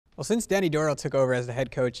Well, since Danny Doral took over as the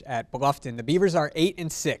head coach at Bluffton, the Beavers are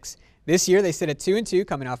 8-6. This year, they sit at 2-2,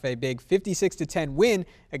 coming off a big 56-10 win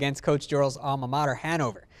against Coach Doral's alma mater,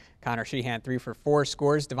 Hanover. Connor Sheehan 3 for 4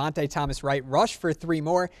 scores. Devontae Thomas Wright rushed for 3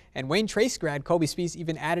 more, and Wayne Trace grad Colby Spees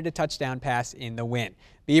even added a touchdown pass in the win.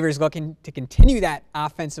 Beavers looking to continue that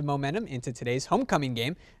offensive momentum into today's homecoming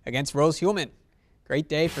game against Rose Hulman. Great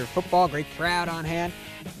day for football, great crowd on hand.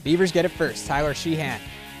 Beavers get it first. Tyler Sheehan.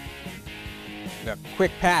 The quick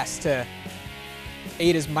pass to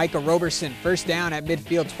Ada's Micah Roberson. First down at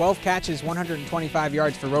midfield, 12 catches, 125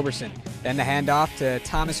 yards for Roberson. Then the handoff to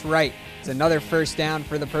Thomas Wright. It's another first down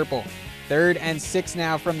for the Purple. 3rd and 6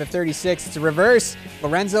 now from the 36. It's a reverse.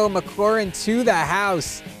 Lorenzo McLaurin to the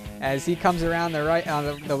house as he comes around the right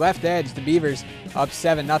on the left edge. The Beavers up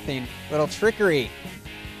 7-0. Little trickery.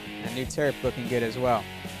 And new turf looking good as well.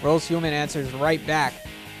 Rose Hulman answers right back.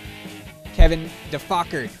 Kevin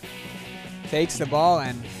DeFockard takes the ball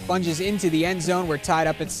and plunges into the end zone. We're tied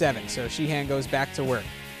up at 7, so Sheehan goes back to work.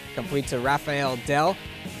 Complete to Raphael Dell.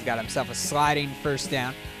 He's got himself a sliding first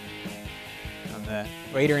down.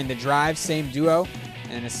 Later in the drive, same duo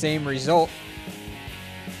and the same result.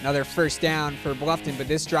 Another first down for Bluffton, but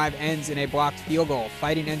this drive ends in a blocked field goal.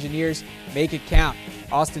 Fighting Engineers make it count.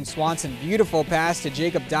 Austin Swanson, beautiful pass to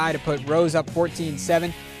Jacob Dye to put Rose up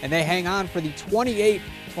 14-7, and they hang on for the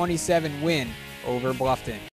 28-27 win over Bluffton.